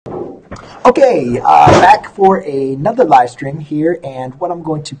Okay, back for another live stream here, and what I'm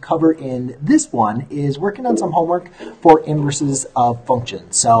going to cover in this one is working on some homework for inverses of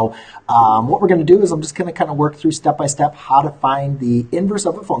functions. So what we're going to do is I'm just going to kind of work through step by step how to find the inverse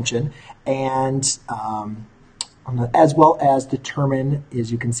of a function, and as well as determine,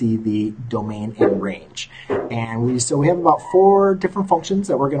 as you can see, the domain and range. And so we have about 4 different functions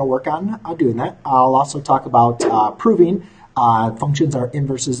that we're going to work on doing that. I'll also talk about proving functions are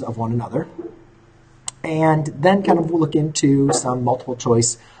inverses of one another. And then kind of look into some multiple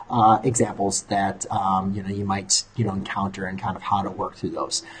choice examples that you might encounter and kind of how to work through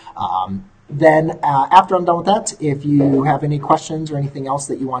those. Then after I'm done with that, if you have any questions or anything else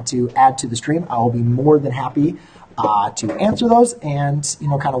that you want to add to the stream, I will be more than happy to answer those and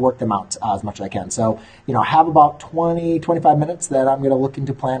kind of work them out as much as I can. So I have about 20-25 minutes that I'm going to look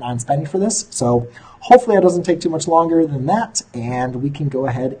into plan on spending for this. So hopefully it doesn't take too much longer than that, and we can go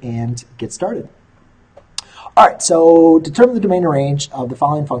ahead and get started. All right, so determine the domain and range of the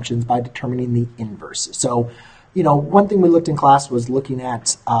following functions by determining the inverse. So, one thing we looked in class was looking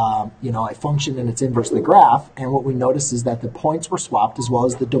at, a function and its inverse of the graph, and what we noticed is that the points were swapped as well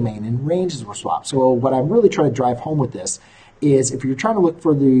as the domain and ranges were swapped. So what I'm really trying to drive home with this is if you're trying to look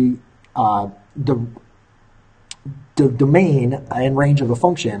for the domain and range of a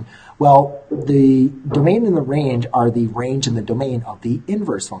function, well, the domain and the range are the range and the domain of the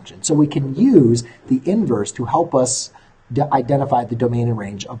inverse function. So we can use the inverse to help us identify the domain and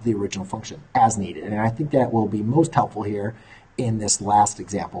range of the original function as needed. And I think that will be most helpful here in this last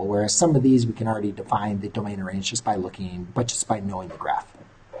example, whereas some of these we can already define the domain and range just by knowing the graph.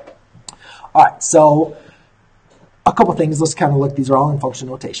 All right, so a couple things, let's kind of look, these are all in function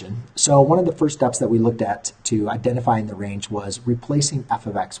notation. So one of the first steps that we looked at to identifying the range was replacing f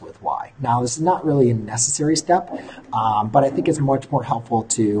of x with y. Now this is not really a necessary step, but I think it's much more helpful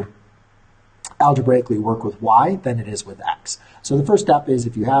to algebraically work with y than it is with x. So the first step is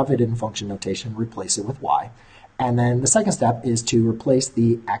if you have it in function notation, replace it with y. And then the second step is to replace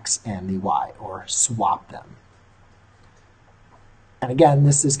the x and the y, or swap them. And again,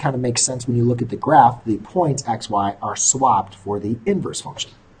 this kind of makes sense when you look at the graph. The points x, y are swapped for the inverse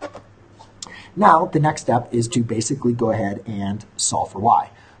function. Now, the next step is to basically go ahead and solve for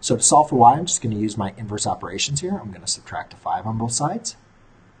y. So to solve for y, I'm just going to use my inverse operations here. I'm going to subtract a 5 on both sides.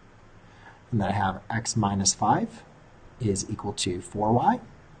 And then I have x minus 5 is equal to 4y.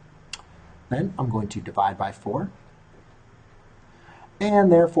 Then I'm going to divide by 4.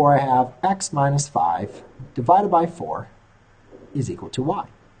 And therefore, I have x minus 5 divided by 4 is equal to y.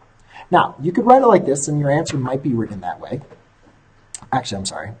 Now, you could write it like this, and your answer might be written that way. Actually, I'm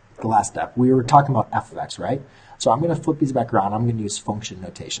sorry, the last step. We were talking about f of x, right? So I'm going to flip these back around. I'm going to use function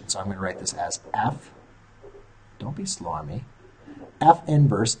notation. So I'm going to write this as f, don't be slow on me, f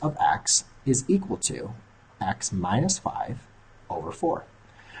inverse of x is equal to x minus 5 over 4.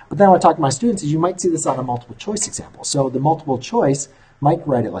 But then when I talk to my students, is you might see this on a multiple choice example. So the multiple choice might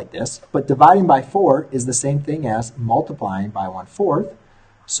write it like this, but dividing by 4 is the same thing as multiplying by 1/4.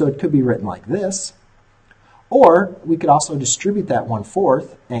 So it could be written like this. Or we could also distribute that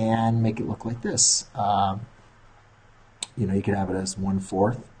 1/4 and make it look like this. You could have it as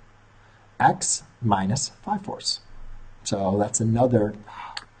 1/4 x minus 5/4. So that's another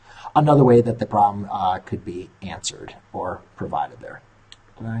way that the problem could be answered or provided there.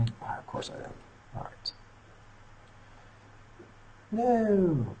 Did I? Of course I did. All right.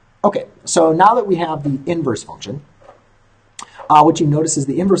 No. Okay, so now that we have the inverse function, what you notice is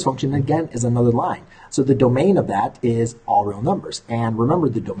the inverse function, again, is another line. So the domain of that is all real numbers. And remember,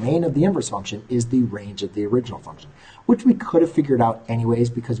 the domain of the inverse function is the range of the original function, which we could have figured out anyways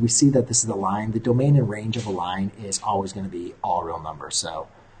because we see that this is a line. The domain and range of a line is always going to be all real numbers. So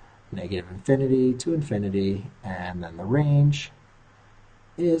negative infinity to infinity, and then the range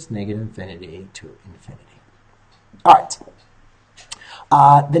is negative infinity to infinity. All right.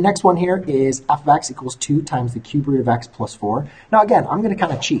 The next one here is f of x equals 2 times the cube root of x plus 4. Now again, I'm going to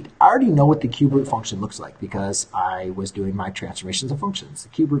kind of cheat. I already know what the cube root function looks like because I was doing my transformations of functions. The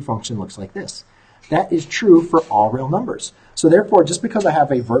cube root function looks like this. That is true for all real numbers. So therefore, just because I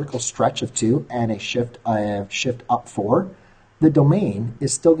have a vertical stretch of 2 and a shift up 4, the domain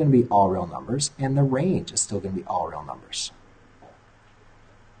is still going to be all real numbers and the range is still going to be all real numbers.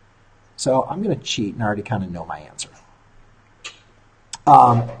 So I'm going to cheat and I already kind of know my answer.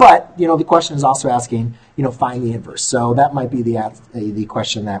 But the question is also asking, find the inverse. So that might be the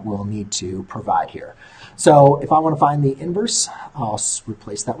question that we'll need to provide here. So if I want to find the inverse, I'll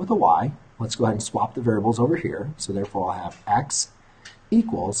replace that with a y. Let's go ahead and swap the variables over here. So therefore, I'll have x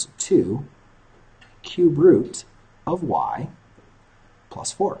equals 2 cube root of y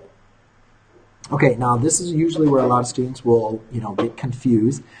plus 4. Okay, now this is usually where a lot of students will, get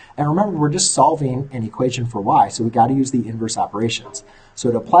confused. And remember, we're just solving an equation for y, so we got to use the inverse operations.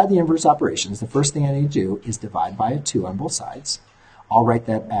 So to apply the inverse operations, the first thing I need to do is divide by a 2 on both sides. I'll write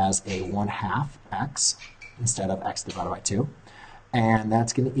that as a 1/2 x instead of x divided by 2. And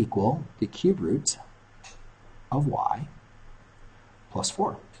that's going to equal the cube root of y plus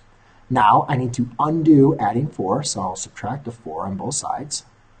 4. Now I need to undo adding 4, so I'll subtract a 4 on both sides.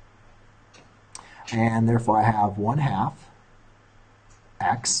 And therefore I have 1/2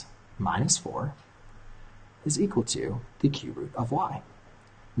 x minus 4 is equal to the cube root of y.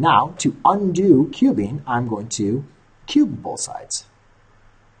 Now, to undo cubing, I'm going to cube both sides.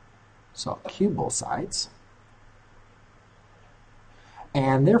 So I'll cube both sides.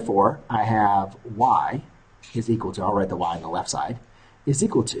 And therefore, I have y is equal to, I'll write the y on the left side, is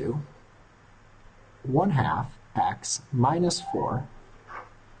equal to 1/2 x minus 4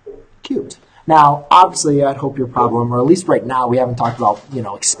 cubed. Now, obviously, I'd hope your problem, or at least right now, we haven't talked about,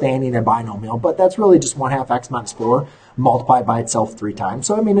 expanding a binomial, but that's really just 1/2 x minus 4 multiplied by itself 3 times.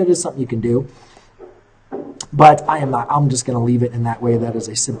 So, I mean, it is something you can do. But I'm just going to leave it in that way. That is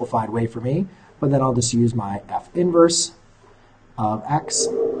a simplified way for me. But then I'll just use my f inverse of x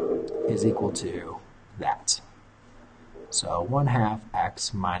is equal to that. So 1/2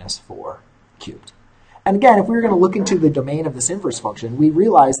 x minus 4 cubed. And again, if we were going to look into the domain of this inverse function, we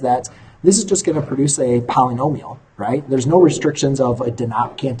realize that this is just going to produce a polynomial, right? There's no restrictions of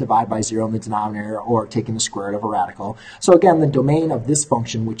can't divide by 0 in the denominator or taking the square root of a radical. So again, the domain of this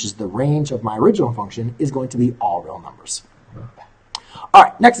function, which is the range of my original function, is going to be all real numbers. All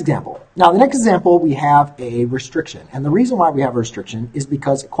right, next example. Now, the next example, we have a restriction. And the reason why we have a restriction is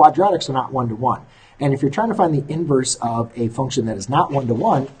because quadratics are not one-to-one. And if you're trying to find the inverse of a function that is not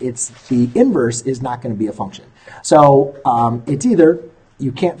one-to-one, the inverse is not going to be a function. So it's either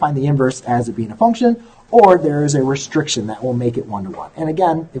you can't find the inverse as it being a function, or there is a restriction that will make it one-to-one. And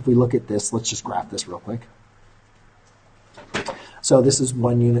again, if we look at this, let's just graph this real quick. So this is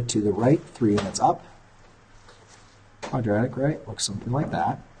 1 unit to the right, 3 units up. Quadratic, right? Looks something like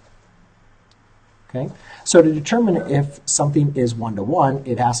that. Okay, so to determine if something is one-to-one,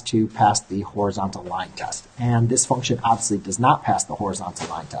 it has to pass the horizontal line test. And this function obviously does not pass the horizontal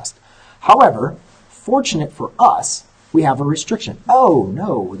line test. However, fortunate for us, we have a restriction. Oh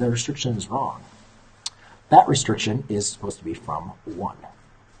no, the restriction is wrong. That restriction is supposed to be from 1.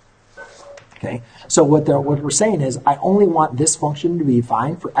 Okay, so what we're saying is I only want this function to be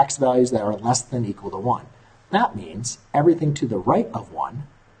defined for x values that are less than or equal to 1. That means everything to the right of 1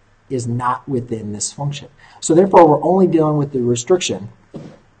 is not within this function. So therefore, we're only dealing with the restriction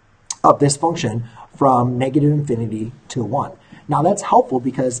of this function from negative infinity to 1. Now that's helpful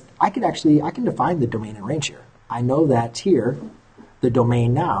because I can define the domain and range here. I know that here, the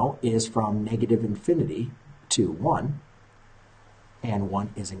domain now is from negative infinity to 1, and 1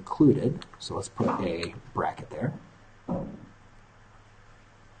 is included. So let's put a bracket there.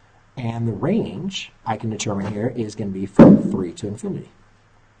 And the range I can determine here is going to be from 3 to infinity.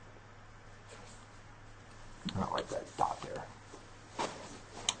 I don't like that dot there.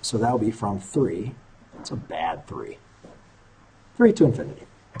 So that will be from 3. That's a bad 3. 3 to infinity.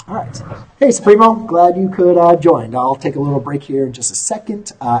 All right. Hey, Supremo, glad you could join. I'll take a little break here in just a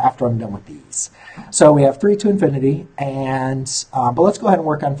second after I'm done with these. So we have 3 to infinity, and but let's go ahead and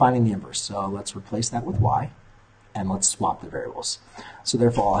work on finding the inverse. So let's replace that with y, and let's swap the variables. So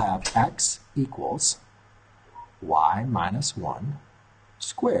therefore, I'll have x equals y minus 1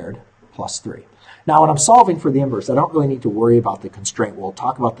 squared plus 3. Now, when I'm solving for the inverse, I don't really need to worry about the constraint. We'll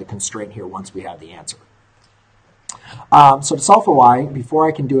talk about the constraint here once we have the answer. So to solve for y, before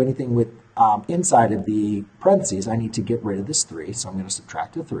I can do anything with inside of the parentheses, I need to get rid of this 3. So I'm going to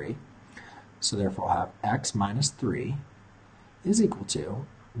subtract a 3. So therefore, I'll have x minus 3 is equal to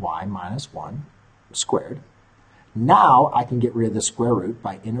y minus 1 squared. Now I can get rid of the square root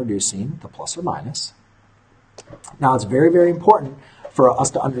by introducing the plus or minus. Now it's very, very important for us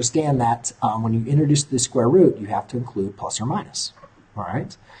to understand that when you introduce the square root, you have to include plus or minus. All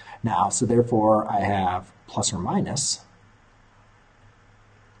right? Now, so therefore, I have plus or minus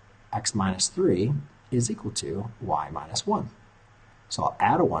x minus 3 is equal to y minus 1. So I'll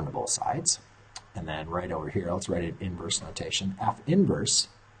add a 1 to both sides. And then right over here, let's write it in inverse notation. F inverse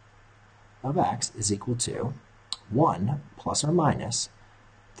of x is equal to 1 plus or minus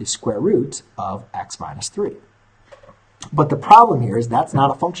the square root of x minus 3. But the problem here is that's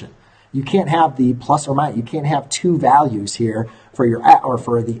not a function. You can't have the plus or minus. You can't have 2 values here for your or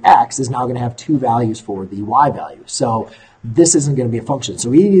for the x is now going to have 2 values for the y value. So this isn't going to be a function. So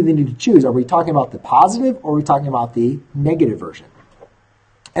we either need to choose, are we talking about the positive or are we talking about the negative version?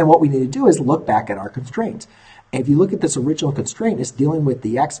 And what we need to do is look back at our constraint. And if you look at this original constraint, it's dealing with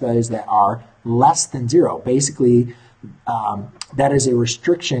the x values that are less than 0. Basically, that is a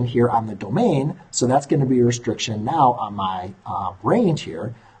restriction here on the domain, so that's going to be a restriction now on my range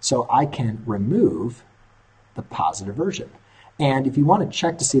here, so I can remove the positive version. And if you want to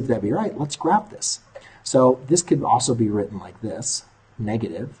check to see if that'd be right, let's graph this. So this could also be written like this,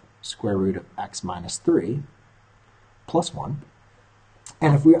 negative square root of x minus 3 plus 1.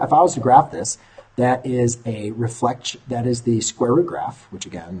 And if I was to graph this, that is the square root graph, which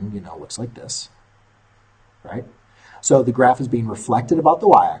again, looks like this, right? So the graph is being reflected about the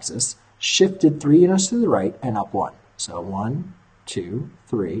y-axis, shifted 3 units to the right, and up 1. So 1, 2,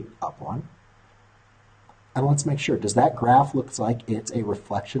 3, up 1. And let's make sure, does that graph look like it's a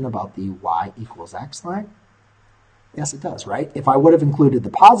reflection about the y equals x line? Yes, it does, right? If I would have included the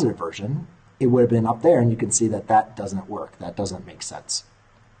positive version, it would have been up there, and you can see that that doesn't work. That doesn't make sense.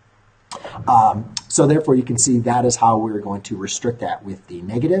 So therefore, you can see that is how we're going to restrict that with the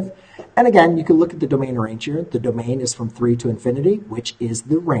negative. And again, you can look at the domain range here. The domain is from 3 to infinity, which is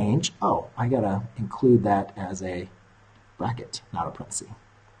the range. Oh, I got to include that as a bracket, not a parenthesis.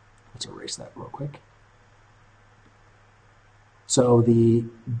 Let's erase that real quick. So the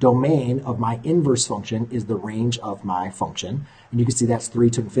domain of my inverse function is the range of my function. And you can see that's 3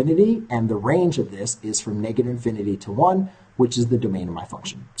 to infinity. And the range of this is from negative infinity to 1, which is the domain of my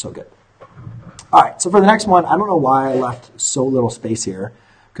function. So good. All right, so for the next one, I don't know why I left so little space here,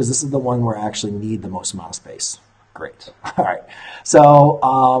 because this is the one where I actually need the most amount of space. Great. All right, so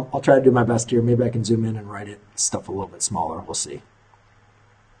I'll try to do my best here. Maybe I can zoom in and write stuff a little bit smaller. We'll see.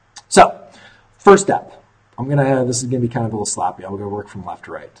 So first step, this is going to be kind of a little sloppy. I'm going to work from left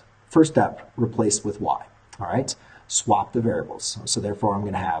to right. First step, replace with y. All right, swap the variables. So therefore, I'm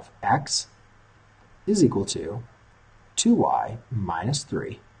going to have x is equal to 2y minus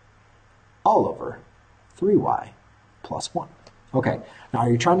 3 all over 3y plus 1. Okay, now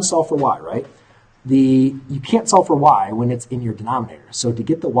you're trying to solve for y, right? You can't solve for y when it's in your denominator. So to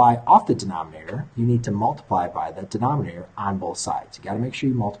get the y off the denominator, you need to multiply by the denominator on both sides. You got to make sure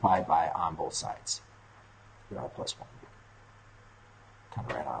you multiply by on both sides. 3y plus 1. Kind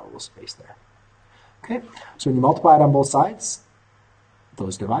of ran out of a little space there. Okay, so when you multiply it on both sides,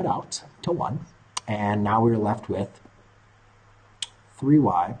 those divide out to 1. And now we're left with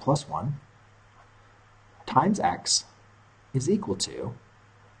 3y plus 1 times x is equal to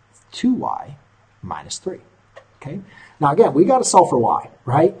 2y minus 3. Okay. Now again, we got to solve for y,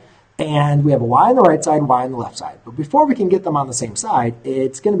 right? And we have a y on the right side, y on the left side. But before we can get them on the same side,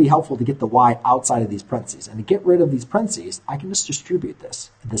 it's going to be helpful to get the y outside of these parentheses. And to get rid of these parentheses, I can just distribute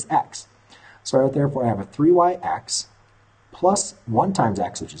this x. So therefore I have a 3yx plus 1 times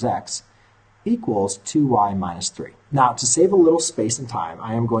x, which is x, equals 2y minus 3. Now, to save a little space and time,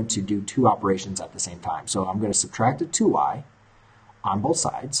 I am going to do two operations at the same time. So I'm going to subtract a 2y on both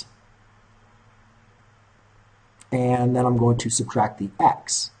sides, and then I'm going to subtract the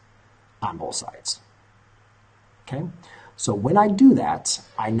x on both sides. Okay? So when I do that,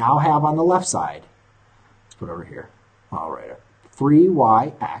 I now have on the left side, let's put it over here, I'll write it,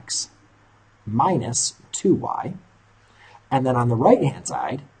 3yx minus 2y, and then on the right-hand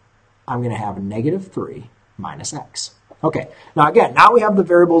side, I'm going to have a negative 3 minus x. Okay, now again, now we have the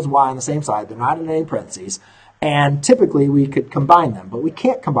variables y on the same side. They're not in any parentheses. And typically we could combine them, but we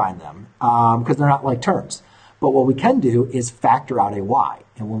can't combine them because they're not like terms. But what we can do is factor out a y.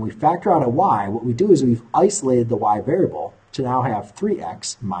 And when we factor out a y, what we do is we've isolated the y variable to now have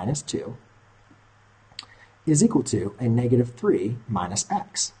 3x minus 2 is equal to a negative 3 minus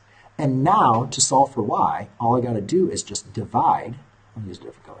x. And now to solve for y, all I got to do is just divide, I'll use a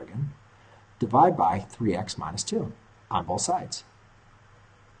different color again, divide by 3x minus 2 on both sides.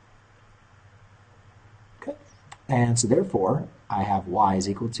 Okay, and so therefore I have y is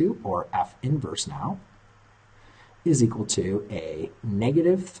equal to, or f inverse now, is equal to a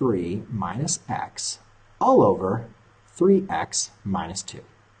negative 3 minus x all over 3x minus 2.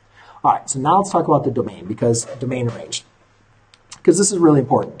 All right, so now let's talk about the domain, because domain range, because this is really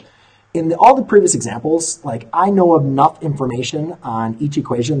important. In all the previous examples, I know enough information on each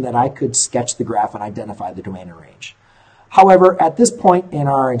equation that I could sketch the graph and identify the domain and range. However, at this point in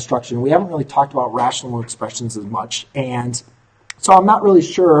our instruction, we haven't really talked about rational expressions as much, and so I'm not really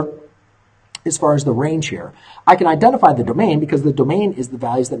sure as far as the range here. I can identify the domain because the domain is the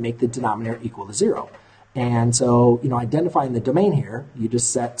values that make the denominator equal to 0. And so, identifying the domain here, you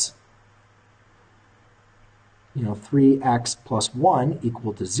just set 3x plus 1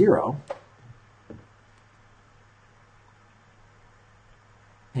 equal to 0.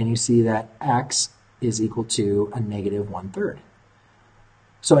 And you see that x is equal to a negative 1/3.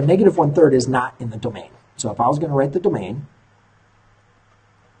 So a negative 1/3 is not in the domain. So if I was going to write the domain,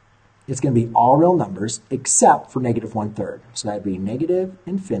 it's going to be all real numbers except for negative 1/3. So that'd be negative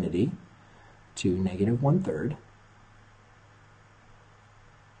infinity to negative 1/3,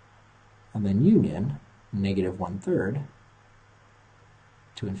 and then union negative 1/3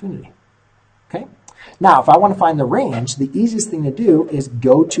 to infinity. Okay? Now, if I want to find the range, the easiest thing to do is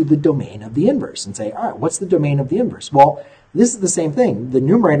go to the domain of the inverse and say, all right, what's the domain of the inverse? Well, this is the same thing. The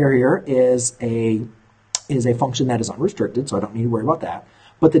numerator here is a function that is unrestricted, so I don't need to worry about that.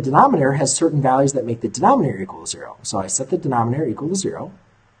 But the denominator has certain values that make the denominator equal to 0. So I set the denominator equal to 0.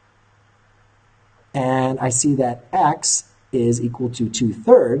 And I see that x is equal to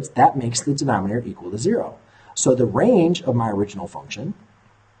 2/3. That makes the denominator equal to 0. So the range of my original function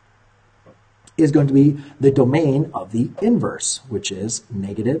is going to be the domain of the inverse, which is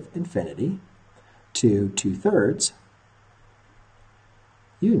negative infinity to 2/3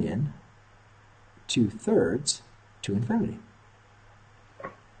 union 2/3 to infinity.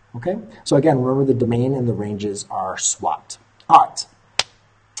 Okay, so again, remember the domain and the ranges are swapped. All right,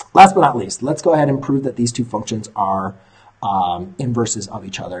 last but not least, let's go ahead and prove that these two functions are inverses of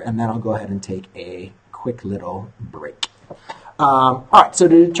each other, and then I'll go ahead and take a quick little break. All right, so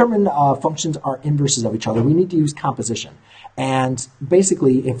to determine functions are inverses of each other, we need to use composition. And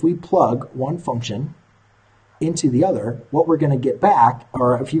basically, if we plug one function into the other, what we're going to get back,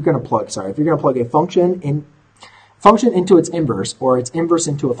 or if you're going to plug a function into its inverse, or its inverse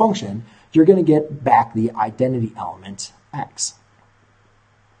into a function, you're going to get back the identity element x.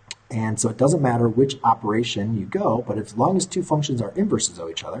 And so it doesn't matter which operation you go, but as long as two functions are inverses of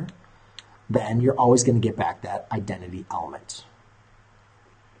each other, then you're always going to get back that identity element.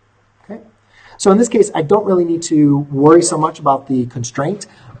 Okay? So in this case, I don't really need to worry so much about the constraint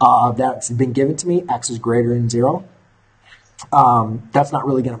that's been given to me, x is greater than 0. That's not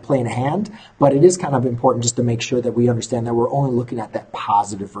really going to play in a hand, but it is kind of important just to make sure that we understand that we're only looking at that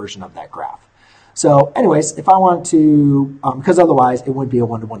positive version of that graph. So anyways, if I want to, because otherwise it wouldn't be a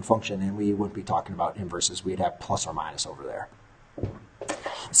one-to-one function and we wouldn't be talking about inverses, we'd have plus or minus over there.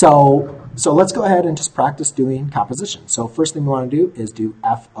 So let's go ahead and just practice doing composition. So first thing we want to do is do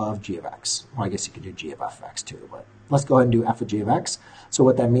f of g of x. Well, I guess you could do g of f of x too, but let's go ahead and do f of g of x. So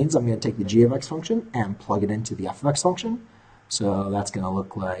what that means, I'm going to take the g of x function and plug it into the f of x function. So that's going to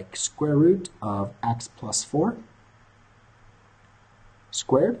look like square root of x plus 4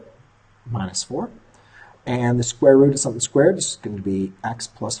 squared minus 4. And the square root of something squared is going to be x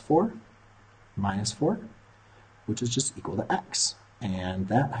plus 4 minus 4, which is just equal to x. And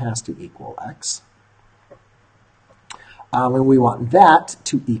that has to equal x. And we want that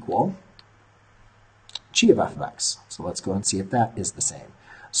to equal g of f of x. So let's go and see if that is the same.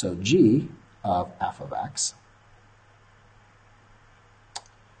 So g of f of x.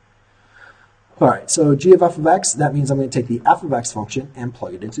 All right, so g of f of x, that means I'm going to take the f of x function and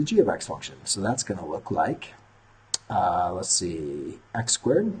plug it into g of x function. So that's going to look like, let's see, x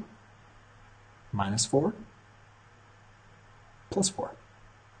squared minus 4 plus 4.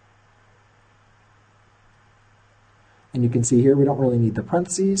 And you can see here we don't really need the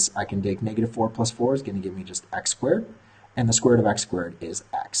parentheses. I can take negative 4 plus 4 is going to give me just x squared. And the square root of x squared is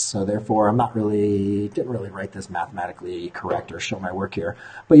x. So therefore, didn't really write this mathematically correct or show my work here.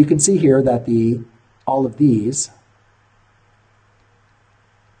 But you can see here that all of these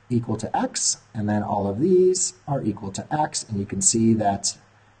equal to x, and then all of these are equal to x, and you can see that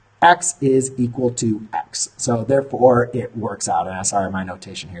x is equal to x. So therefore, it works out. And I'm sorry, my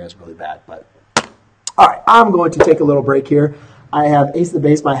notation here is really bad, but all right, I'm going to take a little break here. I have ace the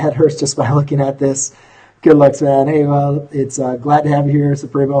base. My head hurts just by looking at this. Good luck, man. Hey, well, it's glad to have you here.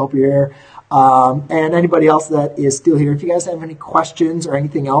 Supremo, hope you're here. And anybody else that is still here, if you guys have any questions or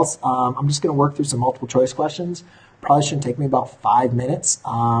anything else, I'm just going to work through some multiple choice questions. Probably shouldn't take me about 5 minutes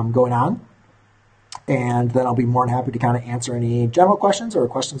going on. And then I'll be more than happy to kind of answer any general questions or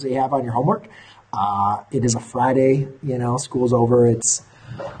questions that you have on your homework. It is a Friday, school's over.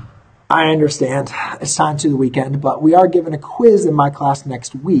 I understand it's time to the weekend, but we are given a quiz in my class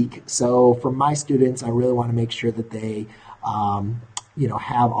next week. So for my students, I really want to make sure that they,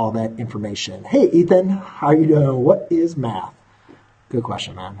 have all that information. Hey, Ethan, how are you doing? What is math? Good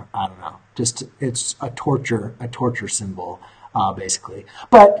question, man. I don't know. It's a torture symbol, basically.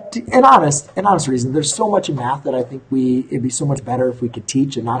 But in honest reason, there's so much in math that I think it'd be so much better if we could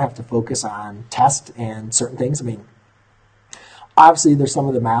teach and not have to focus on tests and certain things. I mean, Obviously, there's some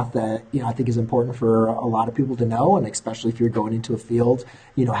of the math that I think is important for a lot of people to know, and especially if you're going into a field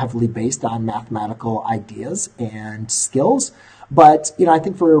heavily based on mathematical ideas and skills. But I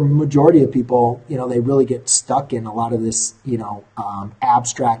think for a majority of people, they really get stuck in a lot of this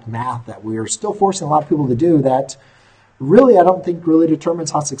abstract math that we're still forcing a lot of people to do. That really I don't think really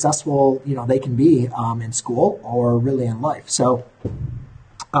determines how successful they can be in school or really in life. So.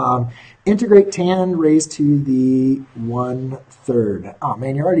 Integrate tan raised to the 1/3. Oh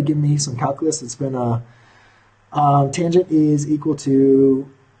man, you're already giving me some calculus. It's been tangent is equal to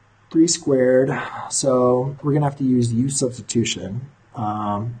 3 squared. So we're gonna have to use u substitution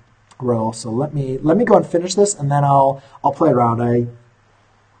rule. So let me go and finish this, and then I'll play around.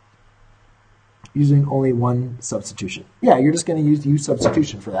 Using only one substitution. Yeah, you're just gonna use u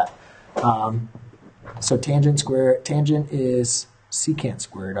substitution for that. So tangent is secant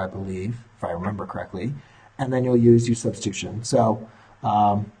squared, I believe, if I remember correctly, and then you'll use u substitution. So,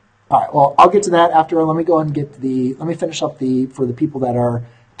 all right, well, I'll get to that after. Let me go and let me finish up for the people that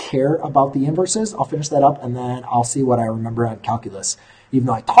care about the inverses. I'll finish that up, and then I'll see what I remember on calculus. Even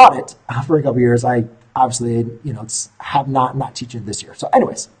though I taught it for a couple years, I obviously, have not teaching it this year. So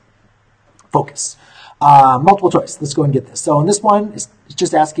anyways, focus. Multiple choice. Let's go and get this. So in this one, it's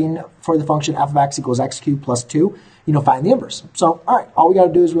just asking for the function f of x equals x cubed plus 2. Find the inverse. So, all right, all we got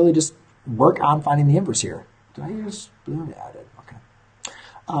to do is really just work on finding the inverse here. Did I use blue? Yeah, I did. Okay.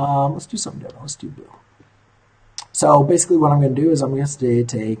 Let's do something different. Let's do blue. So basically what I'm going to do is I'm going to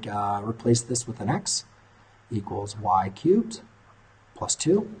take, replace this with an x equals y cubed plus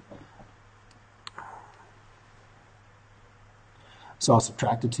 2. So I'll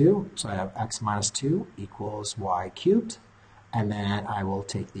subtract the 2. So I have x minus 2 equals y cubed. And then I will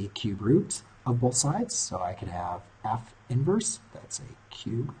take the cube root of both sides. So I could have f inverse, that's a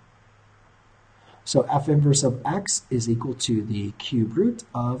cube. So f inverse of x is equal to the cube root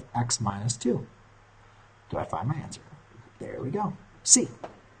of x minus 2. Do I find my answer? There we go. C.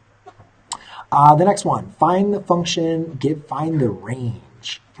 The next one, find the function, find the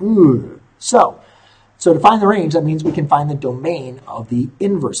range. Ooh. So to find the range, that means we can find the domain of the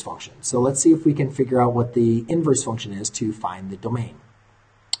inverse function. So let's see if we can figure out what the inverse function is to find the domain.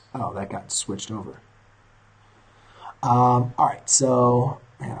 Oh, that got switched over. All right, so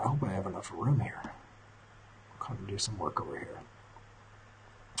man, I hope I have enough room here. I'll come and do some work over here.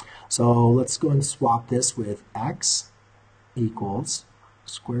 So let's go and swap this with x equals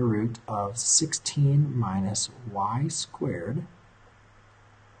square root of 16 minus y squared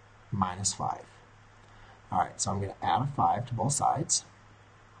minus 5. All right, so I'm going to add a 5 to both sides.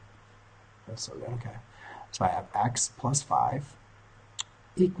 That's so good, okay. So I have x plus 5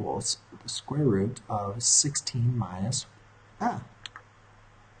 equals the square root of 16 minus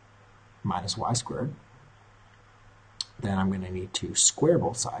y squared. Then I'm going to need to square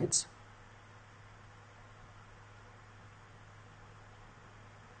both sides.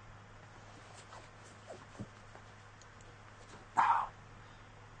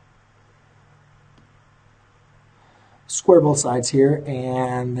 Square both sides here,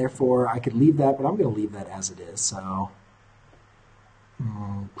 and therefore I could leave that, but I'm going to leave that as it is. So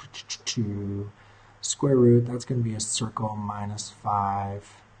square root, that's going to be a circle minus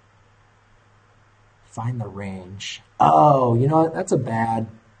 5. Find the range. Oh, you know what? That's a bad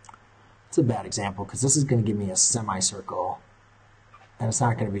example, because this is going to give me a semicircle, and it's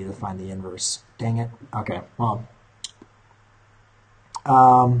not going to be to find the inverse. Dang it. Okay, well,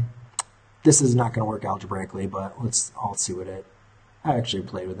 this is not going to work algebraically, but I'll see what I actually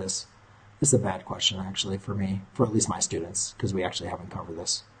played with this. This is a bad question, actually, for me, for at least my students, because we actually haven't covered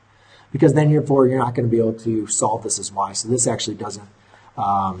this. Because then you're not going to be able to solve this as y. So this actually doesn't,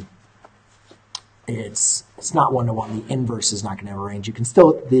 it's not one-to-one. The inverse is not going to have a range. You can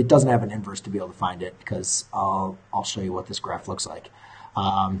still, it doesn't have an inverse to be able to find it, because I'll show you what this graph looks like.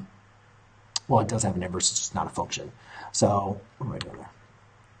 Well, it does have an inverse, it's just not a function. So, what am I doing there?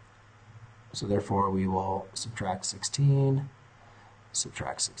 So therefore, we will subtract 16,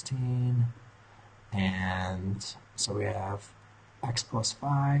 and so we have x plus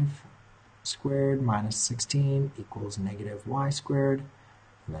 5 squared minus 16 equals negative y squared,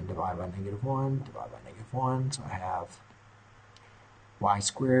 and then divide by negative 1, divide by negative 1, so I have y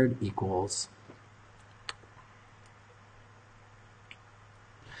squared equals,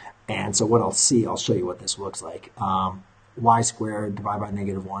 and so what I'll show you what this looks like. Y squared divided by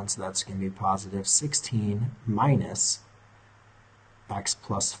negative 1, so that's going to be positive 16 minus x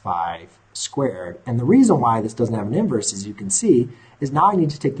plus 5 squared. And the reason why this doesn't have an inverse, as you can see, is now I need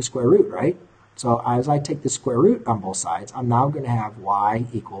to take the square root, right? So as I take the square root on both sides, I'm now going to have y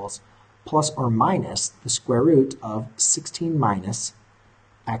equals plus or minus the square root of 16 minus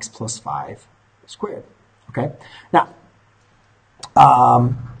x plus 5 squared. Okay, now,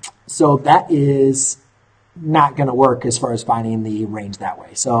 so that is not going to work as far as finding the range that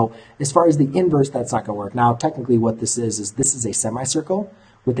way. So as far as the inverse, that's not going to work. Now, technically what this is this is a semicircle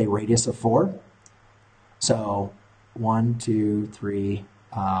with a radius of 4. So 1, 2, 3,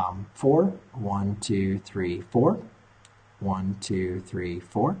 4, 1, 2, 3, 4, 1, 2, 3,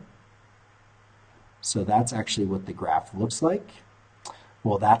 4. So that's actually what the graph looks like.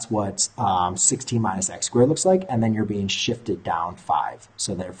 Well, that's what 16 minus x squared looks like, and then you're being shifted down 5.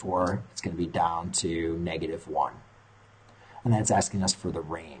 So therefore, it's going to be down to -1. And that's asking us for the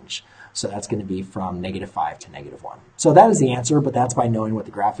range. So that's going to be from -5 to -1. So that is the answer, but that's by knowing what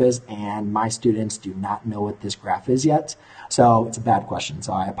the graph is, and my students do not know what this graph is yet. So it's a bad question,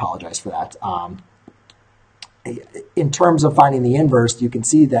 so I apologize for that. In terms of finding the inverse, you can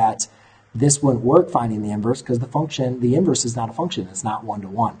see that this wouldn't work finding the inverse because the inverse is not a function. It's not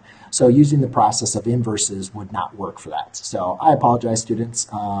 1-to-1. So using the process of inverses would not work for that. So I apologize, students.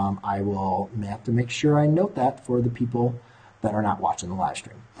 I will have to make sure I note that for the people that are not watching the live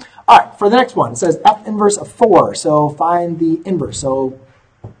stream. All right, for the next one, it says f inverse of 4. So find the inverse. So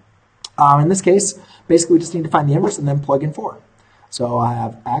in this case, basically we just need to find the inverse and then plug in 4. So I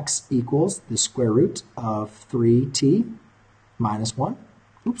have x equals the square root of 3t minus 1.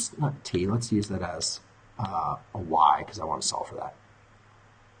 Oops, not t. Let's use that as a y because I want to solve for that.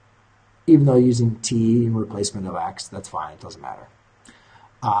 Even though using t in replacement of x, that's fine. It doesn't matter.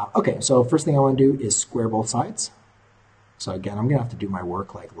 Okay, so first thing I want to do is square both sides. So again, I'm going to have to do my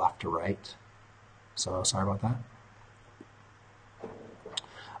work like left to right. So sorry about that.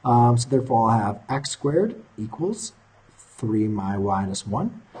 So therefore, I'll have x squared equals 3 minus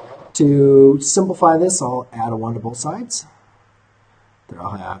 1. To simplify this, I'll add a 1 to both sides. There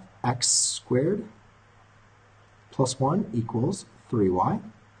I'll have x squared plus 1 equals 3y.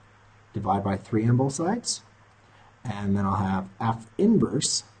 Divide by 3 on both sides. And then I'll have f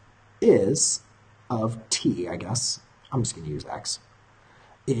inverse is of t, I guess. I'm just going to use x,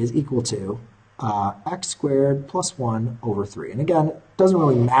 is equal to x squared plus 1 over 3. And again, it doesn't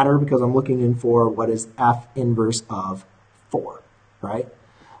really matter because I'm looking in for what is f inverse of 4, right?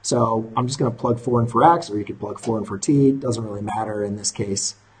 So I'm just going to plug 4 in for x, or you could plug 4 in for t. It doesn't really matter in this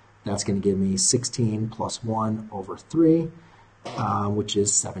case. That's going to give me 16 plus 1 over 3, which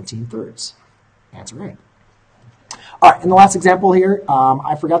is 17/3. Answer A. All right, in the last example here,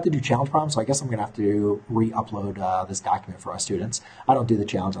 I forgot to do challenge problems, so I guess I'm going to have to re-upload this document for our students. I don't do the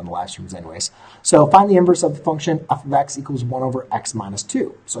challenge on the live streams anyways. So find the inverse of the function f of x equals 1 over x minus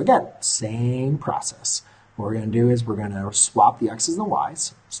 2. So again, same process. What we're going to do is we're going to swap the x's and the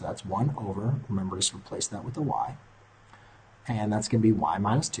y's. So that's 1 over, remember just replace that with a y. And that's going to be y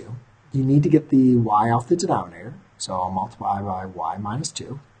minus 2. You need to get the y off the denominator. So I'll multiply by y minus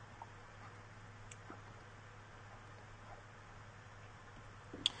 2.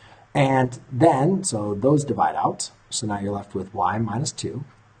 And then, so those divide out. So now you're left with y minus 2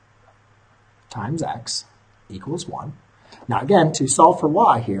 times x equals 1. Now again, to solve for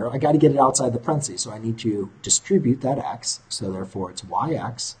y here, I got to get it outside the parentheses. So I need to distribute that x. So therefore it's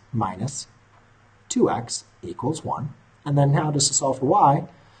yx minus 2x equals 1. And then now just to solve for y,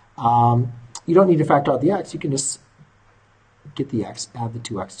 you don't need to factor out the x. You can just get the x, add the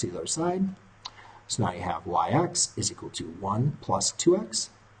 2x to the other side. So now you have yx is equal to 1 plus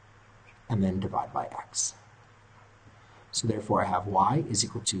 2x. And then divide by x. So therefore I have y is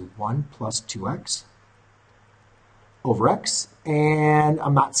equal to 1 plus 2x over x, and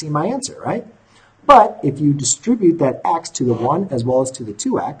I'm not seeing my answer, right? But if you distribute that x to the 1 as well as to the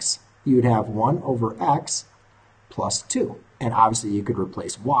 2x, you would have 1 over x plus 2. And obviously you could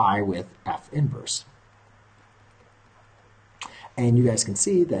replace y with f inverse. And you guys can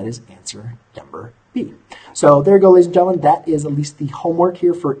see that is answer number B. So there you go, ladies and gentlemen. That is at least the homework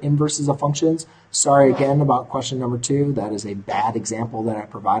here for inverses of functions. Sorry again about question number 2. That is a bad example that I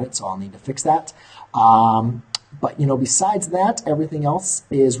provided, so I'll need to fix that. But, you know, besides that, everything else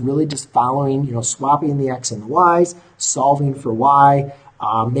is really just following, you know, swapping the x and the y's, solving for y,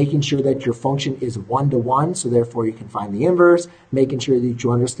 making sure that your function is 1-to-1, so therefore you can find the inverse, making sure that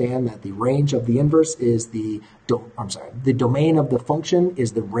you understand that the range of the inverse is the domain of the function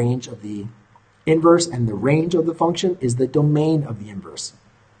is the range of the inverse, and the range of the function is the domain of the inverse.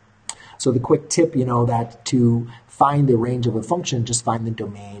 So the quick tip, you know, that to find the range of a function, just find the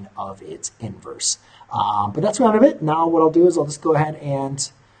domain of its inverse. But that's kind of it. Now what I'll do is I'll just go ahead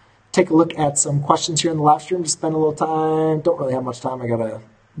and take a look at some questions here in the live stream. Just spend a little time. Don't really have much time. I gotta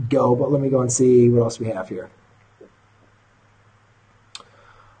go, but let me go and see what else we have here.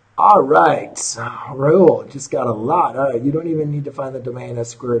 All right, Raul just got a lot. All right, you don't even need to find the domain s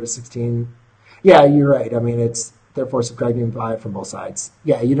square root of 16. Yeah, you're right. I mean, it's therefore subtracting by from both sides.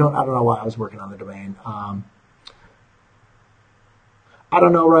 Yeah, you don't. I don't know why I was working on the domain. I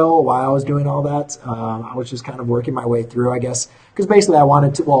don't know, Raul, why I was doing all that. I was just kind of working my way through, I guess, because basically I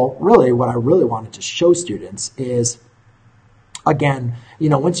wanted to. Well, really, what I really wanted to show students is, again,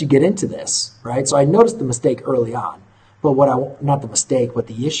 once you get into this, right? So I noticed the mistake early on. But not the mistake, but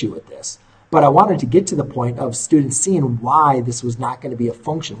the issue with this. But I wanted to get to the point of students seeing why this was not going to be a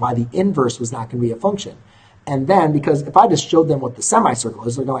function, why the inverse was not going to be a function. And then, because if I just showed them what the semicircle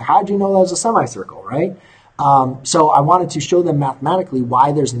is, they're going, how'd you know that was a semicircle, right? So I wanted to show them mathematically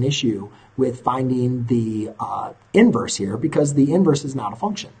why there's an issue with finding the inverse here, because the inverse is not a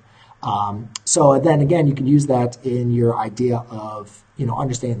function. So then again, you can use that in your idea of,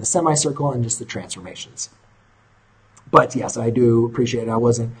 understanding the semicircle and just the transformations. But yes, I do appreciate it. I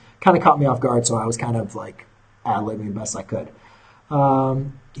wasn't, kind of caught me off guard, so I was kind of like ad-libbing best I could.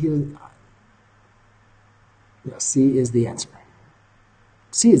 C is the answer.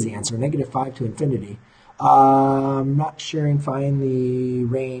 C is the answer, -5 to infinity. Not sharing, find the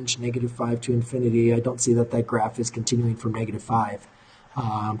range, -5 to infinity. I don't see that graph is continuing from -5,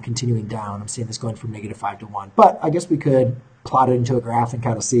 continuing down. I'm seeing this going from -5 to 1. But I guess we could plot it into a graph and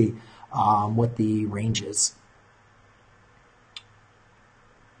kind of see what the range is.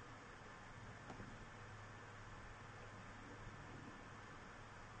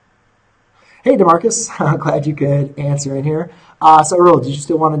 Hey, DeMarcus, glad you could answer in here. So, Earl, did you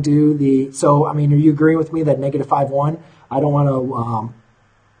still want to do are you agreeing with me that -5, 1? I don't want to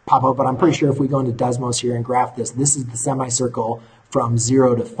pop up, but I'm pretty sure if we go into Desmos here and graph this is the semicircle from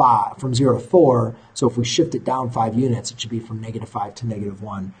 0 to 4. So if we shift it down 5 units, it should be from -5 to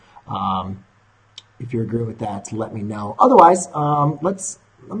 -1. If you agree with that, let me know. Otherwise,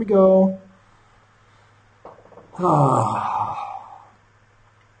 let me go.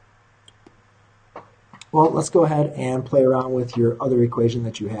 Well, let's go ahead and play around with your other equation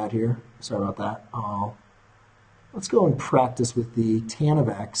that you had here. Sorry about that. Let's go and practice with the tan of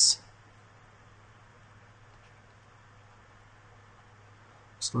x.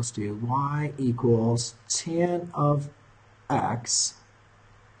 So let's do y equals tan of x,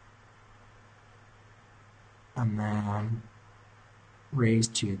 and then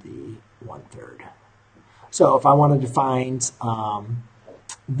raised to the 1/3. So if I wanted to find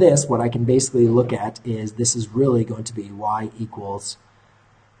this, what I can basically look at is this is really going to be y equals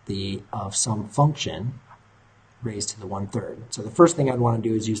the of some function raised to the 1/3. So the first thing I'd want to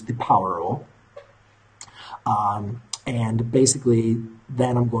do is use the power rule. And basically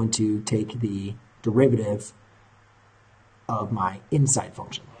then I'm going to take the derivative of my inside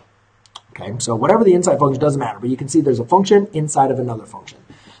function. Okay, so whatever the inside function doesn't matter, but you can see there's a function inside of another function.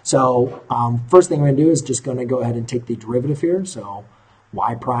 So first thing I'm going to do is just going to go ahead and take the derivative here. So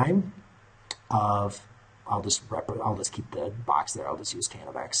y prime of, I'll just keep the box there. I'll just use tan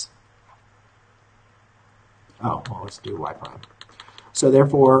of x. Oh, well, let's do y prime. So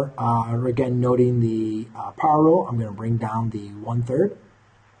therefore, again, noting the power rule, I'm going to bring down the 1/3,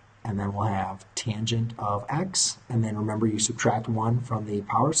 and then we'll have tangent of x, and then remember you subtract 1 from the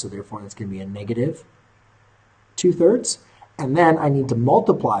power, so therefore that's going to be a -2/3, and then I need to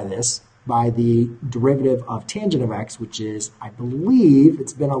multiply this by the derivative of tangent of x, which is, I believe,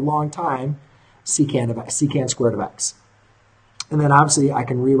 it's been a long time, secant squared of x. And then obviously I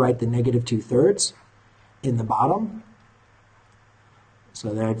can rewrite the -2/3 in the bottom.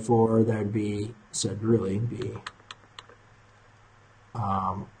 So therefore that'd be, so it'd really be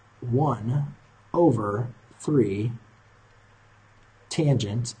 1/3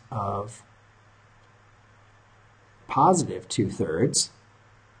 tangent of +2/3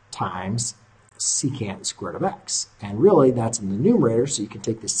 times secant squared of x. And really that's in the numerator, so you can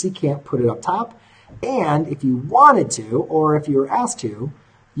take the secant, put it up top, and if you wanted to, or if you were asked to,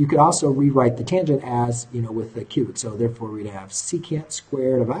 you could also rewrite the tangent as, with the cubic. So therefore we'd have secant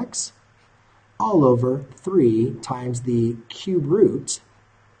squared of x all over 3 times the cube root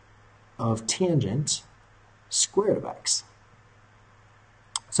of tangent squared of x.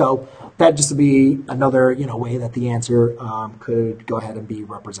 So that just to be another, way that the answer could go ahead and be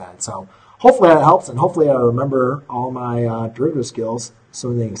represented. So hopefully that helps, and hopefully I remember all my derivative skills,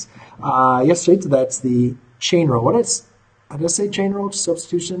 some things. Yes, straight to that's the chain rule. What is? Did I say chain rule?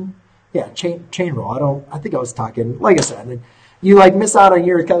 Substitution? Yeah, chain rule. I think I was talking, like I said, you miss out on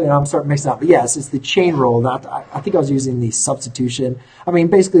your, I'm starting mixing up. But yes, it's the chain rule. I think I was using the substitution. I mean,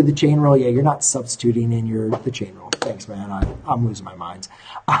 basically the chain rule, yeah, you're not substituting in the chain rule. Thanks, man. I'm losing my mind.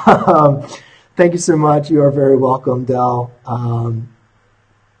 Thank you so much. You are very welcome, Del.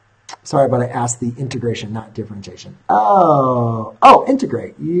 Sorry, but I asked the integration, not differentiation. Oh,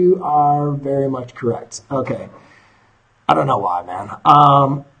 integrate. You are very much correct. Okay. I don't know why,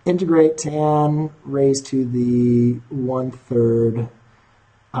 man. Integrate tan raised to the 1/3.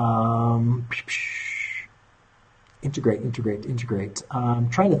 Integrate.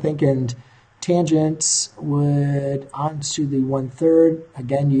 Trying to think, and tangent would onto the 1/3.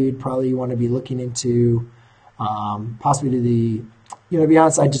 Again, you'd probably want to be looking into possibly to the, to be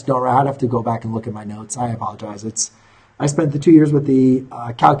honest, I just don't. I'd have to go back and look at my notes. I apologize. I spent the 2 years with the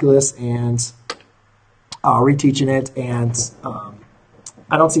calculus and reteaching it, and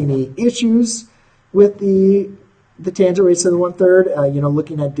I don't see any issues with the tangent raised to the 1/3.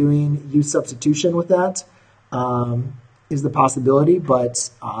 Looking at doing U substitution with that is the possibility,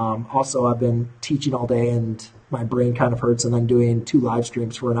 but also I've been teaching all day and my brain kind of hurts, and then doing 2 live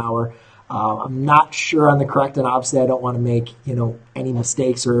streams for an hour. I'm not sure on the correct, and obviously I don't want to make any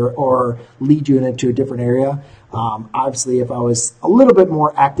mistakes or lead you into a different area. Obviously, if I was a little bit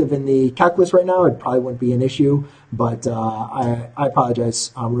more active in the calculus right now, it probably wouldn't be an issue. But I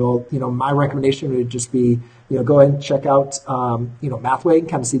apologize. My recommendation would just be go ahead and check out Mathway and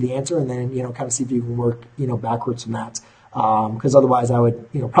kind of see the answer, and then kind of see if you can work backwards from that. Because otherwise, I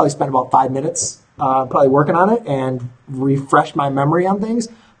would probably spend about 5 minutes probably working on it and refresh my memory on things.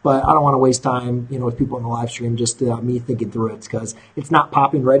 But I don't want to waste time, with people in the live stream, just me thinking through it, because it's not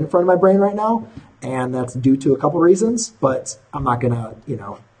popping right in front of my brain right now, and that's due to a couple reasons. But I'm not gonna,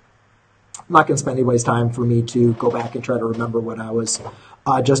 spend anybody's time for me to go back and try to remember what I was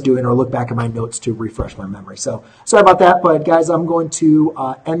just doing, or look back at my notes to refresh my memory. So sorry about that, but guys, I'm going to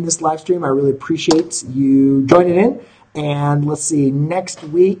end this live stream. I really appreciate you joining in, and let's see. Next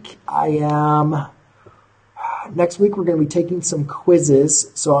week we're going to be taking some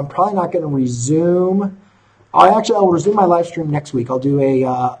quizzes, so I'm probably not going to resume. I'll resume my live stream next week. I'll do a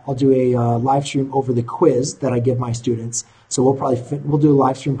live stream over the quiz that I give my students. So we'll do a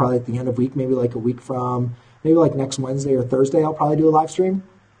live stream probably at the end of the week, maybe like a week from maybe like next Wednesday or Thursday. I'll probably do a live stream.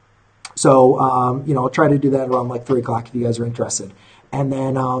 So I'll try to do that around like 3:00 if you guys are interested, and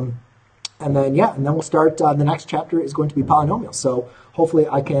then we'll start. The next chapter is going to be polynomials. So hopefully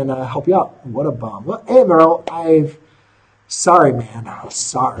I can help you out. What a bum. Well, hey, Merrill, sorry, man.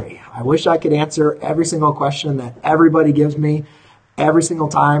 Sorry. I wish I could answer every single question that everybody gives me every single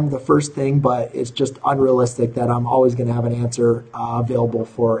time, the first thing, but it's just unrealistic that I'm always going to have an answer available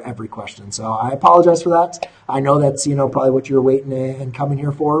for every question. So I apologize for that. I know that's, probably what you're waiting and coming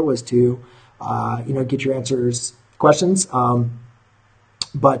here for, was to, get your questions.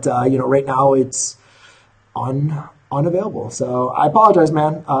 But right now it's unavailable. So I apologize,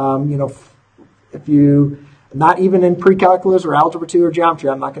 man. If you not even in pre-calculus or algebra 2 or geometry,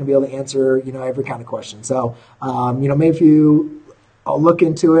 I'm not going to be able to answer, every kind of question. So, maybe if I'll look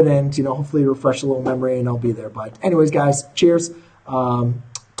into it and, hopefully refresh a little memory, and I'll be there. But anyways, guys, cheers.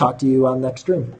 Talk to you on the next stream.